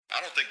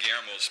I don't think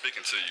Guillermo is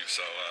speaking to you,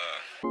 so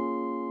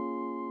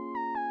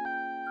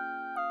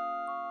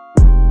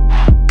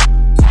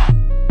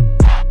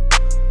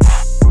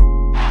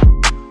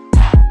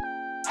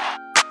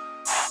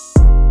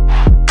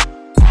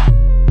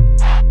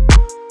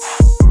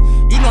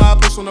You know I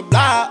push on the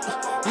block.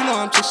 You know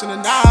I'm chasing the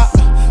knot.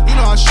 You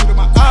know I shoot at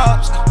my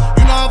ops.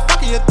 You know I'm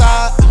fucking your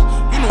thought.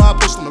 You know I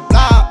push on the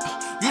block.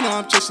 You know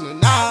I'm chasing the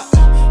knot.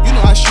 You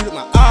know I shoot at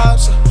my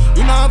ops.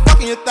 You know I'm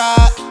fucking your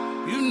thought.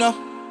 You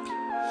know.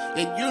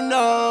 Yeah, you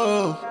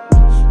know.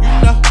 You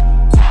know.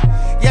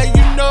 Yeah,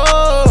 you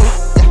know.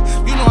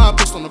 Yeah, you know I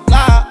push on the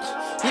block.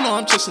 You know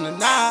I'm chasing the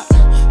knot.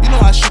 You know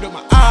I shoot at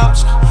my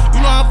ops. You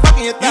know I'm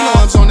fucking your thought. You know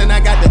I'm zoning, I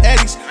got the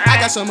eddies. I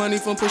got some money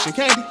from pushing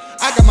candy.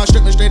 I got my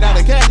stripping straight out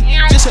of Cali.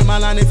 Just hit my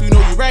line if you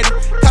know you ready.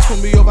 Cops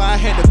put me over, I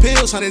had the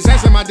pills. 100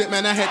 cents in my dip,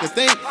 man, I had to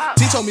think.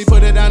 T told me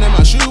put it down in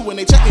my shoe. When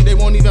they check me, they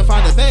won't even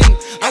find a thing.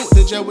 I went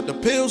to jail with the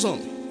pills on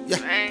me.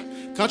 Yeah.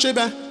 Country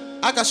band,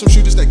 I got some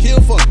shooters that kill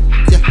for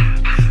me. Yeah.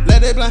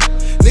 Let it blind.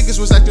 Niggas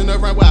was acting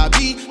around where I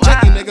be.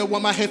 Checking nigga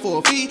want my head for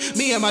a fee.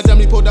 Me and my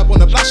dummy pulled up on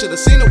the block, should've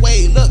seen the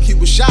way he looked. He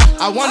was shot.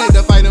 I wanted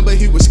to fight him, but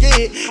he was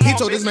scared. He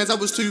told his mans I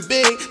was too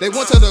big. They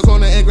went to the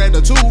corner and grabbed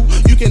the tool.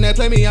 You cannot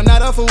play me, I'm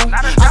not a fool.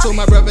 I told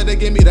my brother to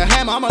give me the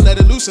hammer. I'ma let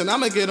it loose and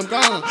I'ma get him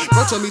gone.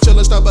 Bro told me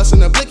chillin', start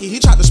bustin' a blicky. He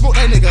tried to smoke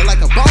that nigga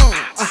like a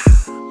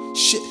bomb.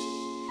 Shit,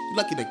 you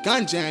lucky the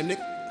gun jam,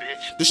 nigga.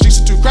 The streets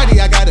are too cruddy,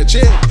 I gotta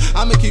chill.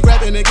 I'ma keep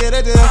rapping and get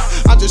a deal.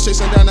 I'm just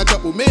chasing down a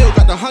couple mil.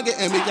 Got the hunger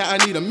in me, yeah, I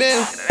need a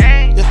meal.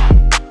 Yeah.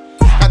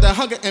 Got the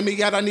hunger in me,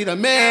 yeah, I need a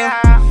meal.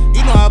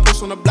 You know I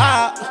push on the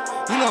block.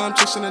 You know I'm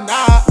chasing the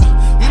knot.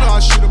 You know I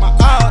shoot at my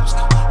ops.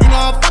 You know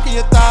I'm fucking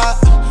your thought.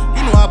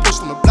 You know I push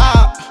on the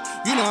block.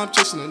 You know I'm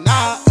chasing the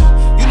knot.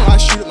 You know I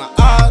shoot at my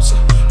ops.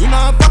 You know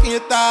I'm fucking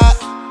your thought.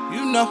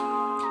 You know.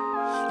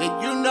 Yeah,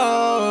 you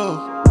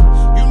know.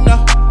 You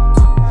know.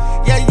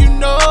 Yeah, you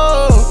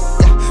know.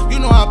 You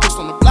know I push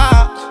on the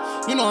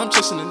block. You know I'm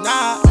chasing the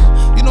knot.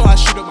 You know I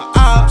shoot at my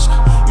ops.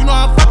 You know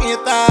I'm fucking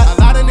your thought.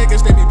 A lot of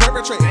niggas, they be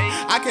perpetrating.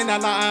 I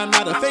cannot lie, I'm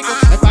not a faker.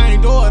 If I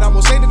ain't do it, I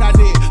won't say that I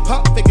did.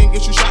 Pump faking,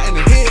 get you shot in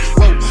the head.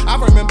 Whoa, I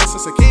remember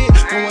since a kid.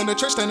 Going to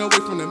church, stand away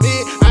from the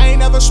mid. I ain't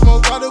never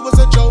smoked, thought it was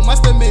a joke.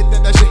 Must admit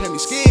that shit had me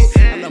scared.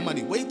 I love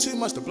money way too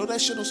much to blow that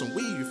shit on some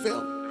weed, you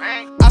feel?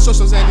 I saw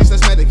some Xannies,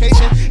 that's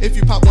medication. If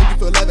you pop one, you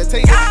feel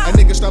levitated. A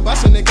nigga start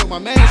bustin', they kill my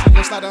mans. We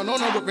gon' slide down on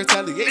them with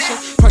retaliation.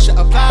 Pressure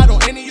applied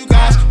on any of you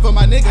guys. For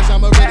my niggas,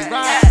 I'ma really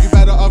ride. You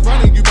better off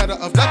running, you better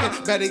off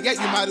ducking. Better yet,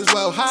 you might as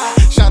well hide.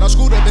 Shout out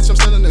Scooter, bitch, I'm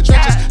still in the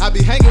trenches. I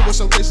be hanging with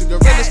some crazy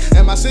gorillas.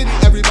 In my city,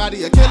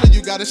 everybody a killer.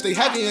 You gotta stay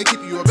heavy and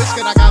keep you a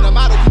biscuit. I got a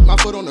motto, keep my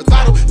foot on the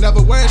throttle.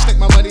 Never worry, stick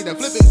my money, then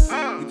flip it.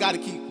 You gotta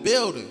keep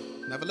building.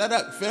 Never let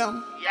up, you feel me?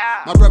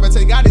 Yeah. My brother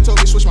Tay Gotti told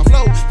me switch my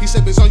flow. He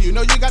said, "Bitch, on you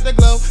know you got the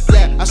glow."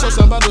 Yeah, I saw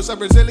some bundles of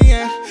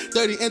Brazilian,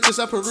 30 inches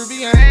of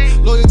Peruvian.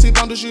 Loyalty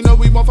bundles, you know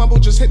we won't fumble.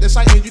 Just hit the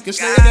site and you can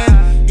slay it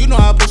in. You know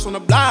I push on the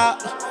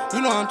block.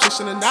 You know I'm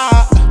chasing the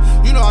knot.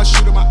 You know I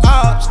shoot at my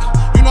ops.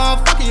 You know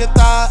I'm fucking your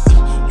thought.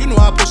 You know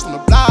I push on the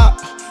block.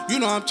 You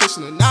know I'm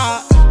chasing the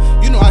knot.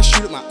 You know I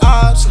shoot at my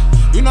ops.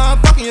 You know I'm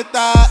fucking your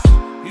thought.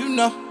 You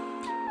know.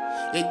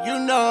 Yeah, you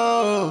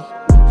know.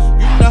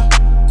 You know.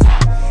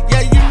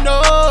 Yeah, you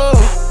know.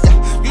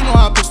 Yeah, you know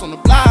I push on the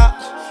block.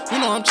 You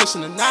know I'm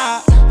chasing the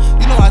knot.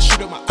 You know I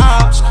shoot at my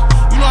ops.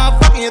 You know I'm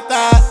fucking your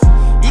thought.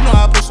 You know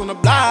I push on the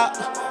block.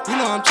 You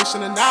know I'm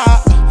chasing the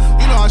knot.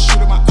 You know I shoot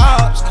at my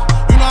ops.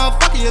 You know I'm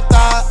fucking your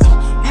thought.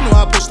 You know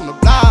I push on the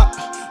block.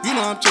 You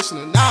know I'm chasing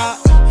the knot.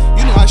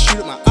 You know I shoot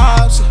at my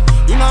ops.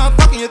 You know I'm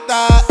fucking your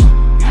thought.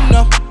 You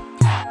know.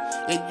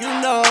 Yeah, you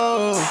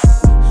know.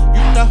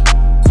 You know.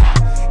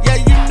 Yeah,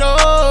 you know.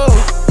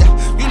 Yeah,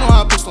 you know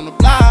I push on the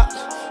block.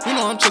 You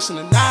know I'm chasing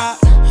the knot.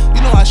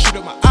 You know I shoot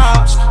at my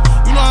ops.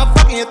 You know I'm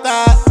fucking your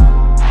thought.